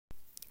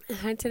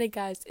Hi today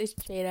guys, it's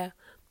Jada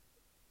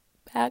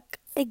back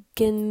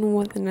again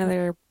with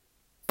another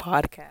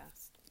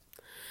podcast.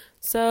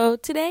 So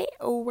today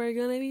we're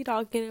going to be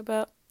talking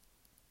about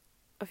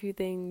a few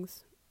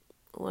things,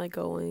 like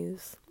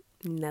always,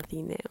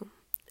 nothing new,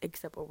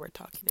 except what we're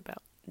talking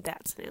about.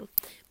 That's new.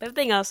 But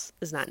everything else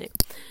is not new.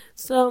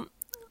 So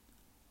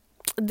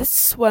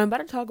this is what I'm about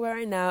to talk about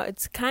right now.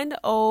 It's kind of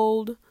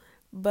old,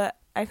 but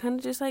I kind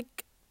of just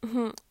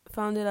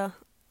found it a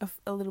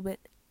little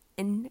bit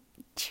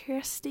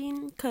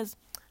interesting because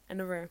I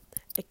never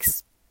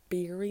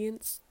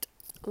experienced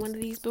one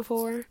of these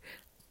before.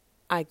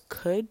 I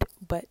could,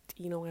 but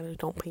I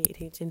don't pay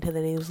attention to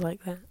the news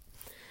like that.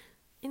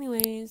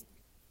 Anyways,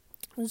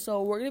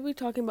 so we're going to be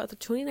talking about the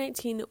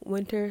 2019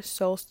 winter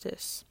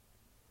solstice.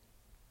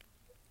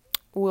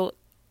 Will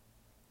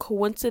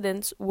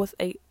coincidence with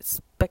a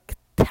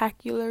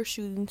spectacular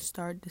shooting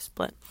star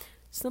display.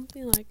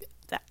 Something like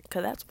that,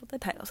 because that's what the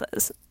title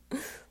says.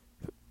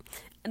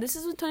 And this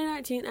is in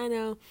 2019, I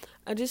know.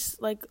 I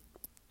just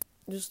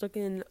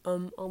looking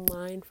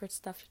online for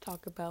stuff to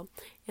talk about,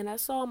 and I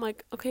saw, I'm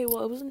like, okay,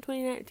 well, it was in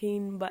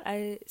 2019, but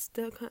I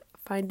still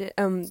find it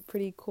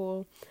pretty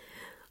cool.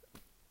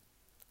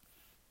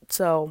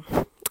 So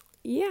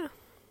yeah,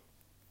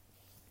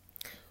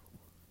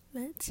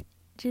 let's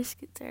just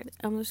get started.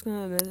 I'm just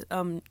gonna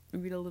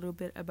read a little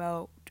bit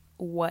about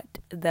what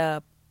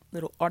the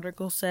little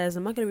article says.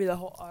 I'm not gonna read the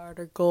whole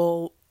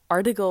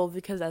article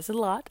because that's a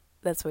lot.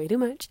 That's way too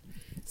much.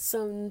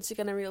 So I'm just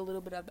gonna read a little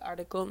bit of the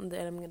article, and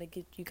then I'm gonna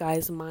give you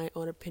guys my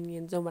own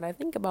opinions on what I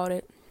think about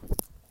it.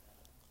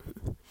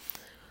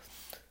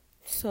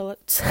 So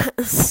let's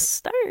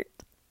start.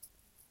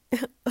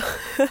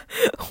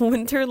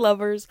 Winter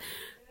lovers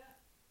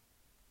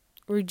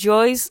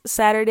rejoice!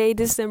 Saturday,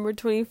 December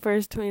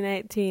 21st,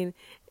 2019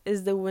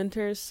 is the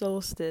winter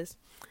solstice.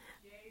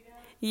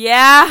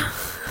 Yeah.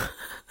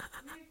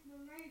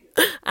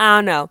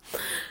 I don't know.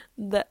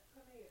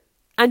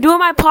 I'm doing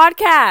my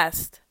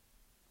podcast.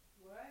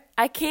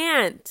 I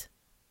can't.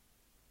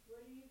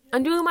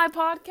 I'm doing my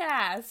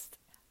podcast.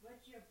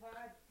 What's your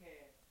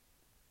podcast?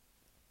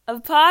 A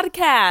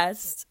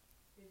podcast.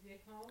 Is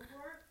it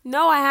homework?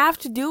 No, I have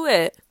to do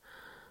it.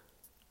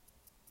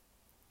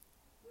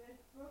 Where's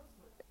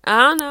Brooklyn?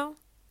 I don't know.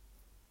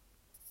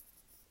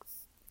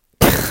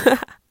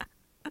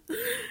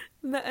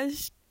 The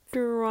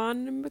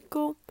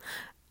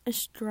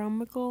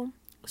astronomical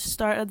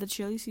start of the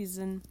chilly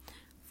season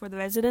for the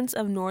residents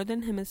of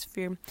Northern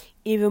Hemisphere.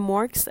 Even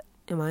more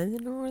am I in the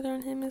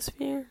Northern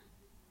Hemisphere?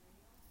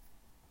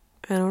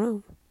 I don't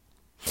know.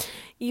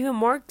 Even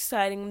more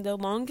exciting, the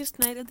longest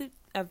night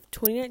of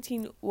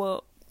 2019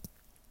 will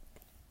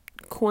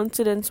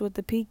coincidence with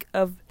the peak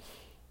of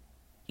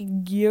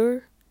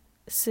Euclid's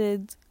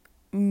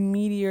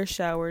meteor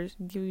showers,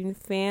 giving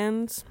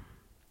fans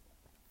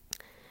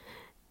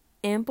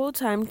ample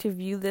time to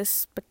view this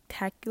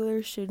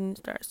spectacular shooting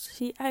stars.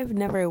 See, I've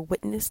never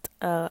witnessed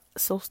a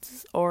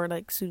solstice or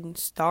shooting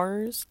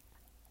stars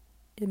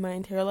in my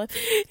entire life,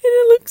 and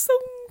it looks so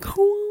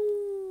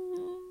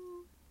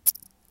cool.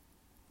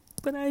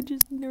 But I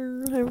just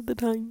never have the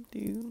time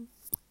to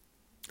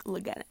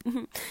look at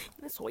it.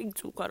 It's way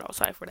too cold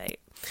outside for that.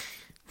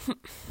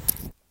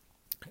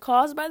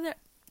 Caused by the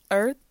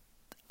Earth.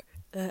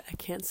 I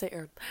can't say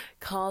Earth.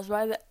 Caused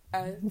by the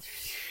Earth.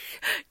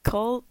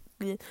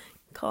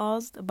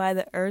 Caused by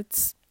the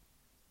Earth's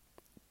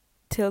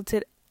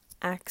tilted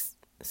axis,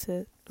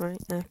 right?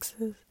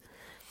 Axis.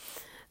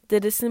 The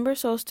December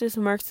solstice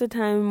marks the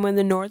time when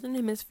the northern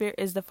hemisphere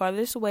is the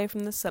farthest away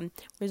from the sun,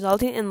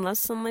 resulting in less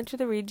sunlight to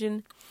the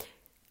region.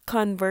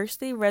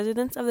 Conversely,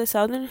 residents of the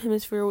southern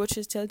hemisphere, which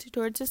is tilted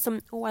towards the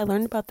sun. Oh, I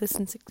learned about this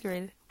in 6th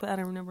grade, but I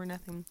don't remember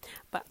nothing.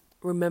 But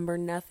I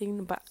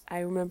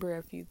remember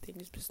a few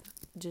things,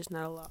 just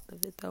not a lot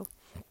of it, though.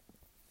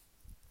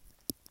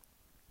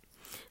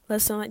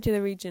 Less sunlight to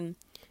the region.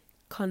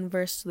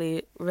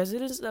 Conversely,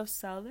 residents of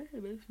southern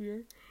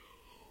hemisphere.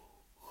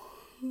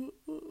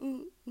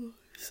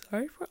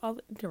 Sorry for all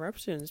the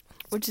interruptions.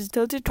 Which is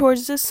tilted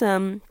towards the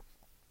sun,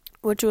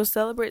 which will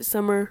celebrate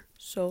summer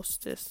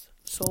solstice.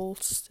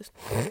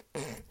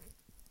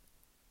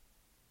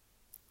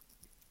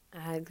 I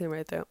had to clear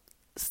my throat.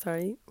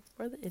 Sorry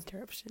for the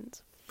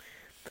interruptions.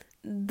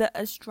 The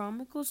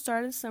astronomical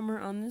start of summer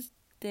on this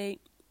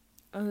date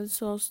of the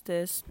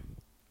solstice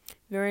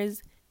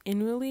varies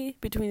annually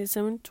between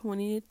December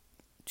 20th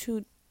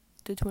to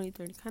the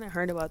 23rd. Kind of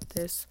heard about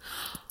this,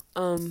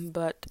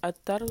 but I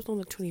thought it was on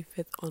the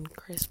 25th on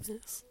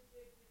Christmas.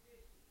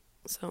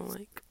 So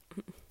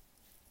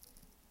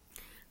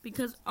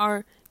because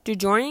our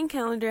Gregorian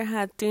calendar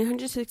had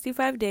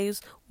 365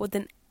 days with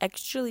an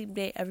extra leap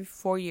day every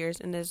 4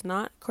 years and does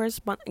not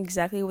correspond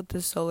exactly with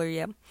the solar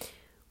year,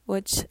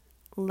 which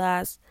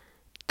lasts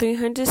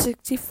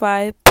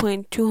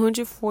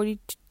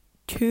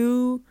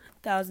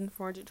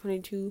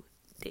 365.242,422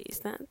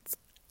 days. That's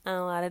a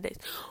lot of days.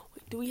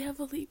 Wait, do we have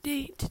a leap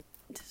date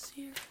this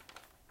year?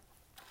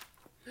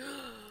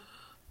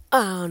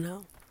 I don't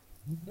know.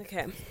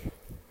 Okay.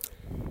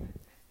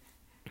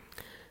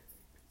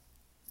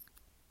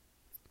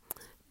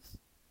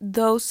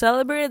 Though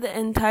celebrated the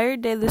entire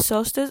day, the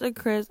solstice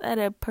occurs at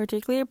a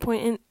particular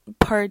point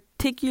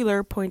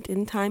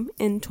in time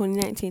in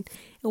 2019.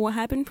 And what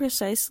happened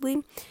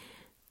precisely?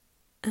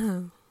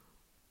 Oh,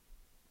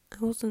 I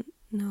wasn't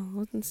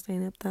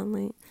staying up that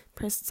late.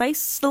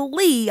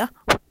 Precisely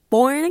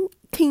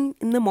 4:19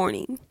 in the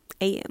morning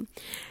a.m.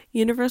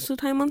 Universal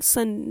time on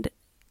Sunday,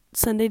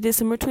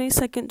 December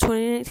 22nd,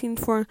 2019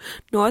 for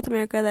North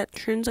America. That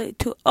translates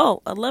to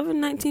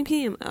 11:19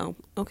 p.m. Oh,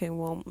 okay,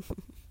 well,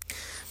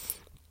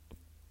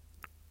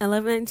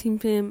 11:19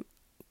 p.m.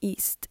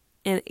 East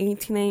and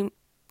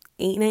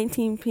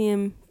 8:19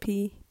 p.m.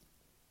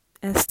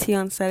 PST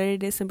on Saturday,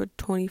 December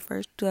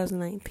 21st,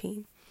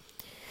 2019.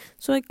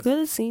 So I could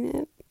have seen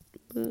it,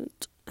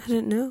 but I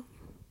didn't know.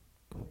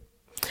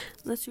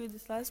 Let's read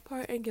this last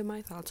part and give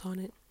my thoughts on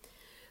it.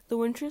 The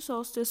winter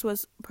solstice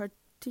was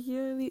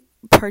particularly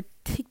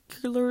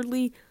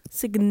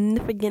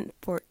significant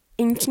for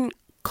ancient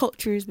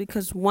cultures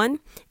because, one,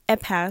 it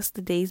passed,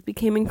 the days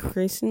became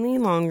increasingly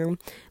longer,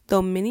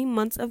 though many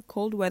months of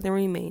cold weather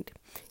remained.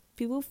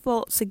 People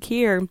felt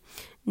secure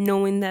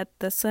knowing that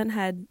the sun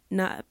had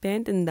not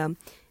abandoned them.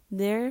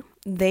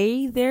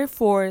 They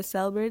therefore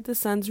celebrated the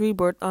sun's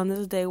rebirth on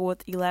this day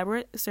with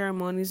elaborate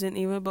ceremonies and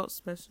even built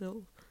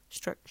special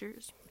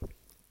structures.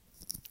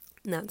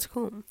 That's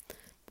cool.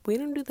 We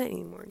don't do that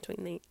anymore in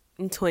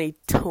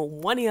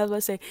 2020. I was about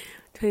to say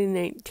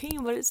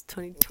 2019, but it's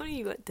 2020.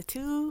 You got the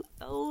 2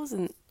 O's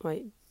and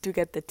you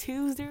get the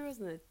 2 zeros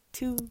and the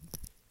 2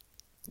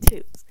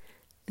 2's.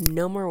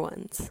 No more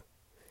ones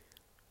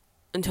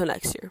until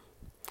next year.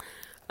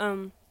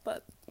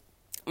 But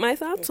my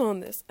thoughts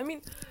on this. I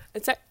mean,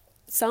 it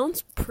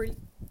sounds pretty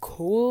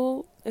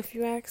cool if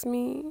you ask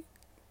me,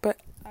 but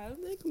I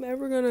don't think I'm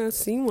ever gonna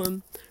see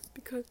one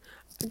because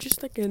I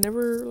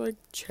never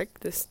check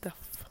this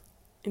stuff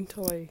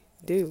until I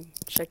do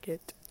check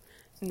it,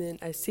 and then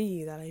I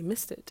see that I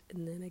missed it,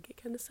 and then I get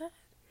kind of sad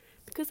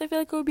because I feel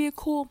like it would be a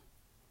cool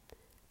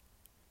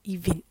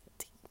event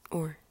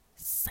or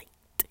sight.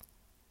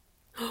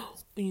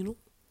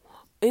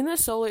 In the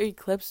solar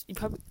eclipse, you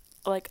probably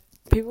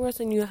people were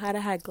saying you had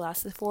to have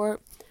glasses for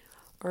it,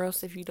 or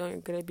else if you don't, you're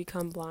gonna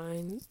become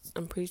blind.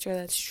 I'm pretty sure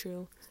that's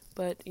true,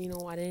 but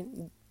I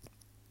didn't.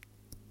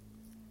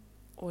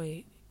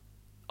 Wait.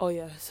 Oh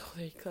yeah,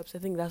 solar eclipse. I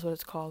think that's what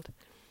it's called.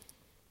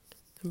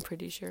 I'm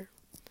pretty sure.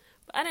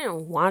 But I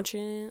didn't watch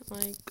it.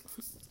 I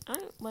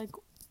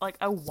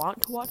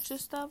want to watch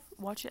this stuff,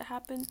 watch it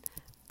happen,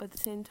 but at the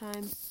same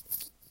time,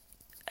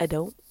 I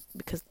don't,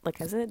 because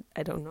like I said,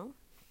 I don't know.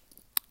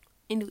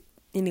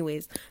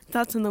 Anyways,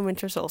 thoughts on the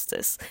winter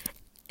solstice.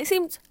 It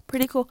seems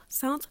pretty cool.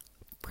 Sounds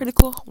pretty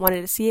cool.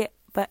 Wanted to see it,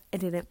 but I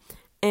didn't.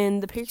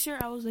 And the picture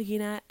I was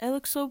looking at, it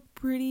looks so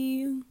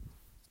pretty.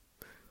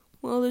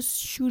 Well, there's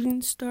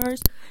shooting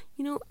stars.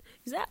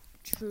 Is that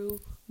true?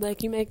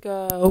 You make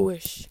a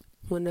wish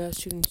when a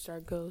shooting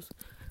star goes.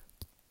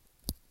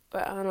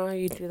 But I don't know how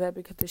you do that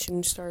because the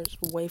shooting star is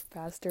way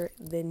faster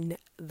than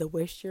the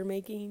wish you're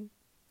making.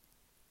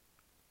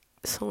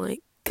 So, I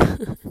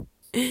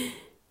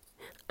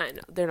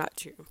know, they're not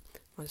true.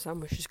 Some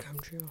wishes come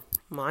true.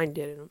 Mine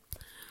didn't.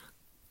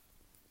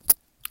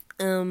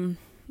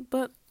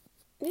 But,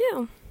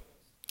 yeah.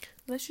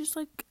 That's just,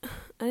 I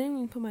didn't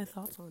even put my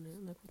thoughts on it.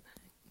 What the heck?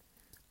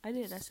 I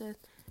did. I said,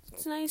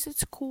 it's nice,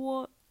 it's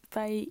cool. If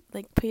I,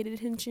 paid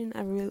attention,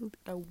 I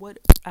would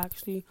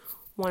actually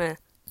want to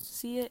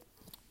see it.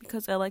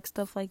 Because I like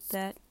stuff like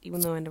that.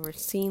 Even though I've never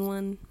seen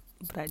one.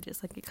 But I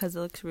just like it because it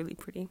looks really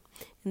pretty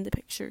in the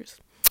pictures.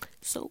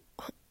 So,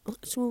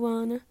 let's move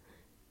on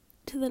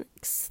to the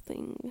next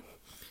thing.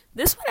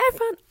 This one I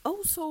found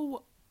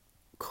so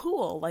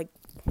cool. What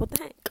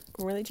the heck?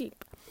 Really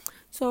cheap.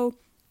 So,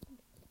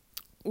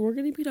 we're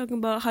going to be talking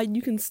about how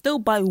you can still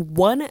buy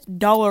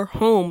 $1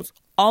 homes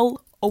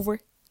all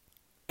over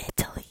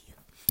Italy.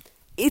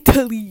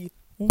 $1.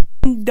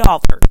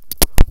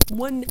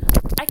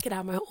 I could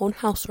have my own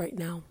house right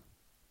now.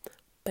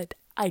 But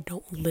I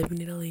don't live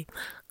in Italy.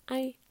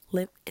 I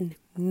live in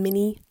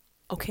Mini,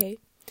 okay?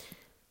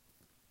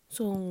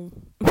 So,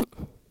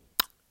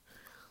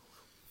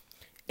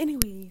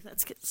 anyway,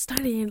 let's get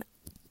started.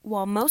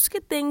 While most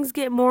good things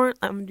get more,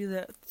 I'm going to do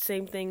the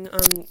same thing,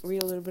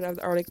 read a little bit of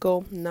the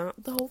article,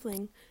 not the whole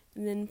thing,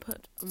 and then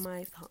put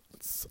my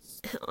thoughts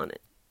on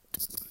it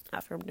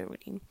after I'm done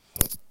reading.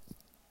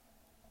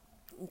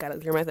 Gotta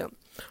clear my throat.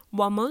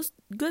 While most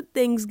good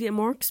things get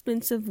more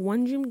expensive,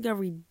 one gym got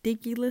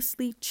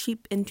ridiculously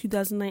cheap in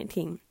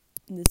 2019.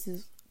 This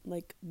is,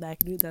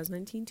 back in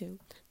 2019 too.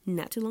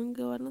 Not too long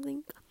ago, I don't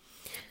think.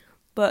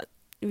 But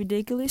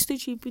ridiculously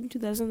cheap in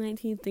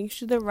 2019 thanks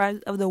to the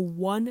rise of the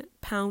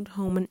 £1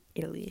 home in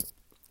Italy.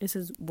 It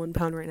says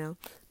 £1 right now,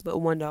 but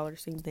 $1,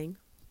 same thing.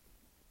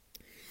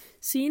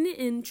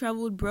 CNN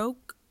Travel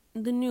broke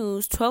the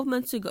news 12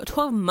 months ago.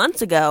 12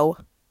 months ago?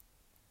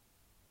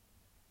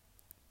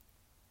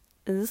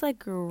 Is this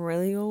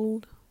really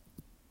old?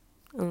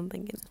 I don't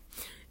think it is.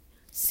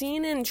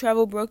 CNN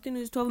Travel broke the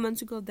news 12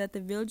 months ago that the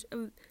village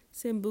of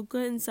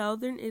Sambuca in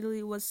southern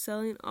Italy was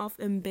selling off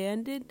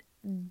abandoned,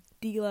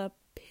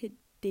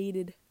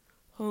 dilapidated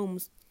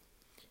homes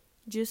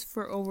just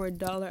for over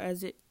 $1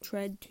 as it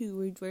tried to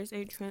reverse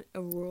a trend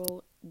of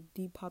rural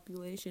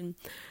depopulation.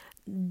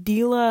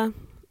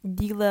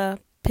 Dilapidated.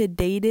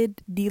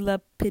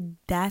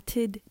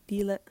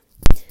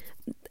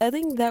 I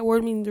think that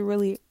word means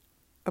really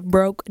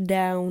broke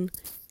down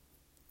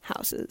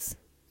houses.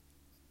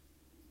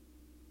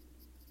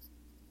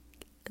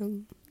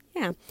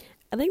 Yeah,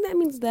 I think that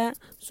means that.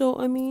 So,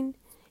 I mean,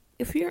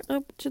 if you're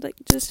up to like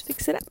just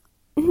fix it up,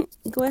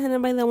 go ahead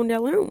and buy that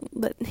 $1 home.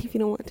 But if you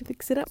don't want to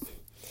fix it up,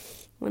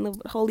 one of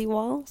holy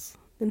walls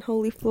and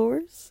holy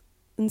floors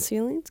and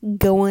ceilings,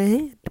 go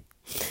ahead.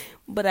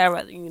 But I'd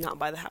rather you not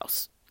buy the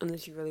house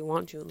unless you really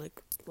want to and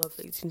like love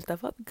fixing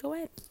stuff up. Go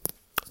ahead.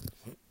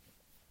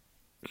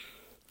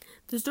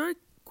 The story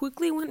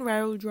quickly went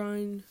viral,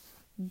 drawing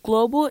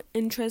global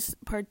interest,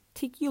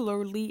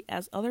 particularly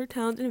as other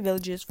towns and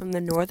villages from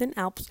the Northern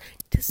Alps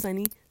to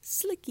sunny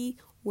Slicky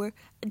were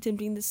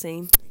attempting the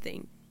same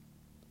thing.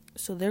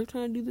 So they're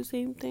trying to do the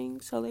same thing,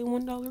 sell their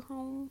 $1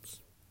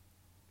 homes.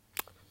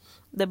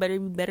 They better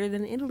be better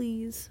than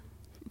Italy's.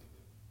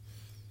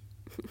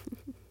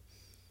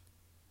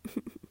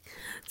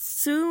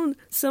 Soon,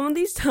 some of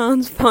these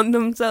towns found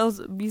themselves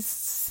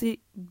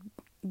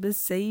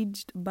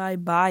besieged by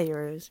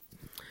buyers.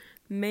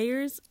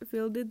 Mayors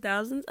fielded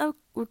thousands of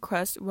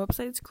requests,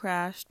 websites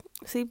crashed,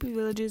 sleepy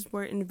villages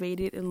were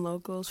invaded, and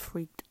locals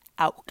freaked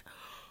out.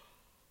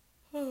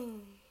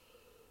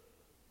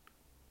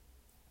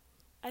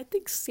 I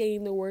think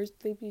saying the word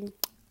sleepy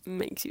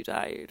makes you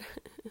tired.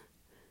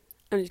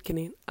 I'm just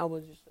kidding. I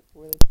was just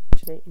really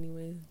today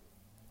anyway.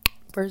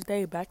 First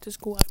day back to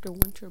school after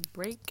winter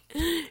break,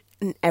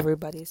 and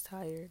everybody's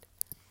tired.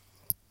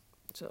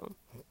 So,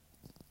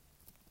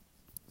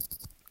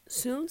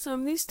 soon some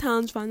of these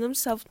towns found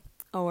themselves...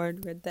 Oh, I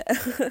read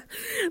that.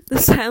 The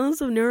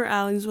silence of newer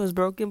alleys was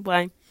broken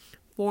by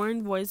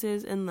foreign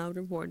voices and loud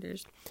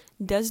reporters.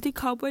 Dusty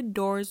cobweb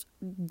doors.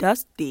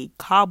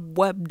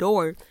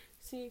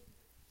 See,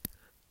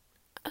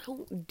 I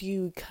don't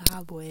do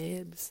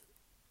cobwebs.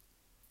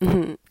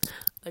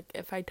 Like,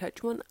 if I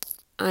touch one,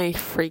 I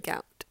freak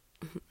out.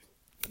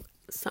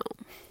 So,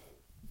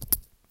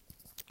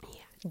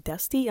 yeah,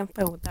 dusty, I'm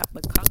fine with that,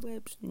 but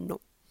cobwebs,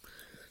 no.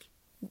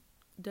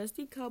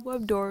 Dusty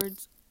cobweb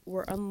doors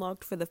were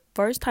unlocked for the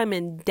first time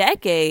in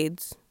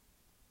decades.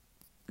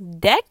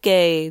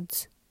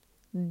 Decades.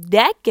 I'm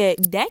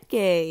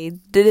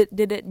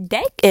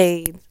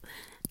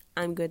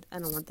good. I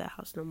don't want that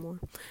house no more.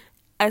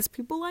 As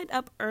people lined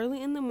up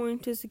early in the morning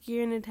to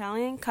secure an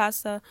Italian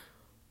casa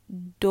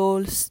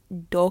dolce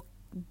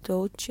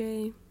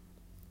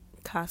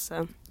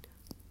casa.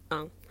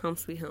 Oh, home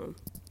sweet home.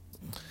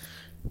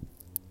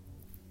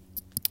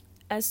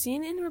 As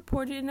CNN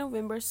reported in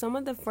November, some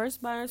of the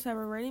first buyers have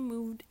already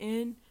moved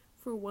in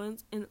for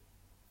once, and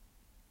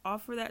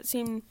offer that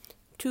seemed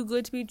too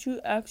good to be true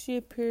actually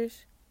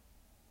appears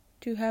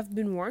to have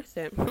been worth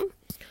it.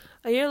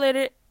 A year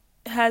later,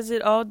 has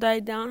it all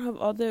died down? Have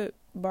all the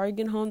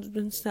bargain homes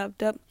been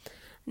snapped up?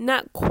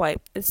 Not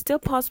quite. It's still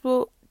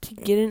possible to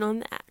get in on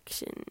the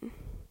action.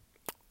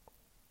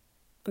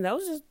 That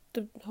was just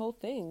the whole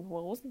thing.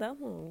 Well, it wasn't that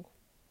long.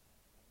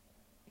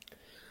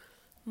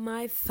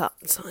 My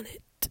thoughts on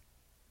it.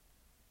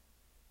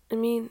 I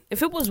mean,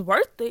 if it was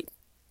worth it,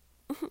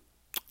 I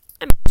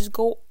might just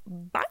go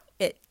buy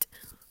it.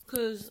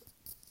 Because,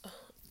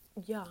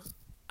 yeah,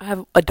 I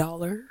have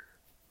 $1. I'm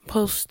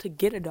supposed to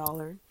get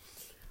 $1.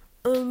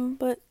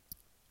 But,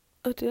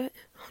 oh, did I?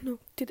 Oh, no,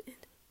 did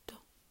it?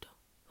 Don't.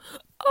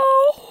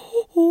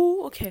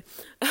 Oh, okay.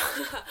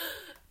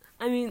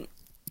 I mean,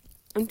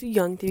 I'm too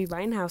young to be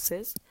buying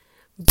houses.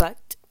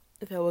 But,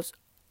 if I was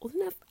old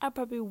enough, I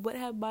probably would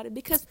have bought it.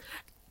 Because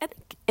I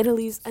think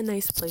Italy's a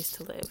nice place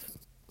to live,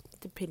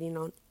 depending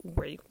on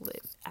where you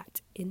live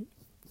at in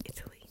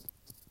Italy.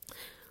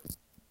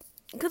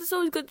 Because it's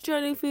always good to try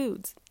new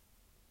foods.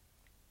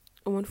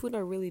 And one food I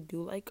really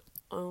do like,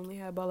 I only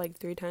had about like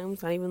 3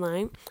 times, not even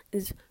lying,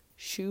 is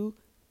sushi.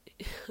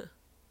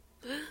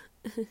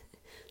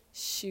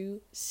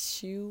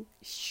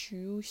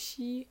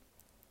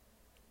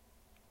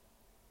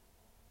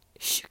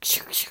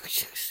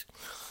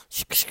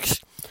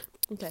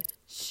 Okay,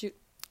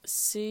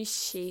 sushi.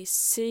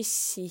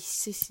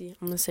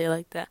 I'm gonna say it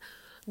like that.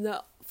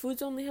 The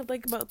foods I only had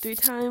like about 3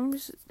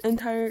 times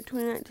entire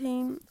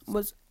 2019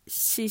 was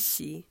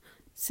sushi.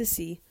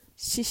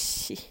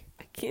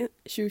 I can't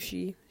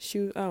sushi.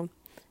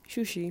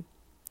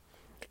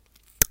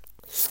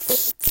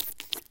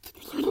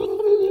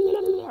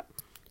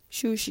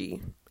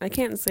 Sushi. I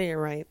can't say it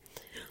right.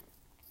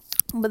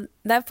 But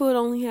that food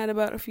only had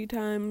about a few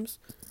times.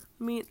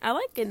 I mean, I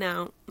like it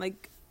now.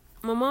 Like,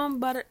 my mom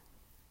bought it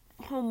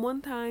home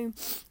one time,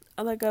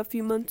 like a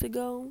few months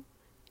ago,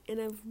 and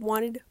I've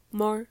wanted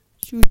more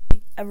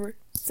sushi ever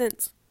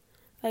since.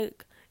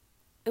 Like,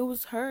 it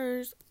was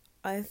hers.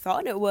 I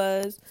thought it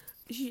was.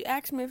 She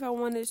asked me if I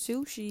wanted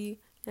sushi,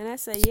 and I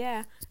said,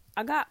 yeah.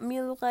 I got me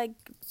like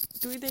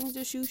 3 things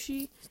of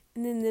sushi,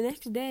 and then the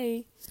next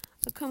day,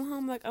 I come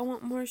home like, I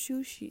want more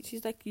sushi.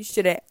 She's like, you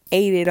should have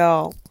ate it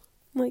all.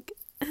 I'm like,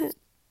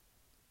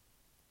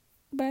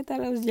 but I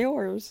thought it was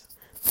yours.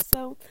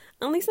 So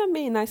at least I'm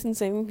being nice and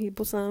saving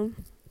people some,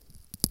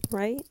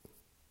 right?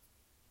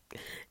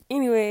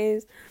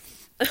 Anyways,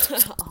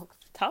 off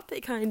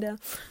topic kinda,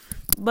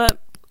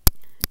 but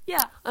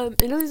yeah,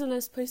 Italy's a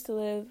nice place to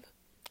live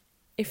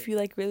if you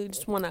like really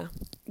just wanna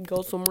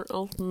go somewhere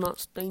else and not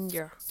stay in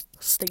your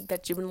state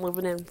that you've been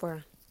living in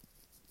for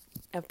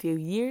a few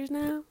years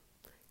now.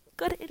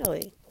 Go to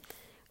Italy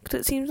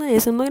because it seems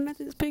nice. I'm looking at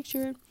this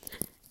picture,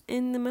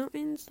 and the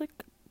mountains look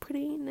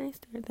pretty nice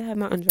there. They have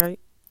mountains, right?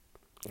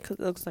 Because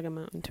it looks like a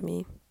mountain to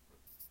me.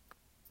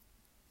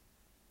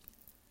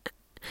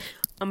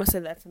 I'm gonna say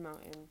that's a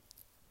mountain.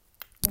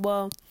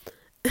 Well,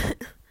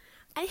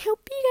 I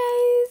hope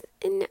you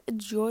guys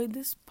enjoyed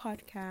this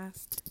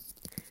podcast.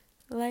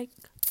 Like,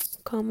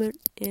 comment,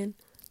 and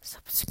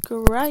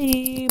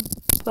subscribe.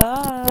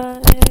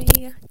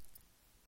 Bye.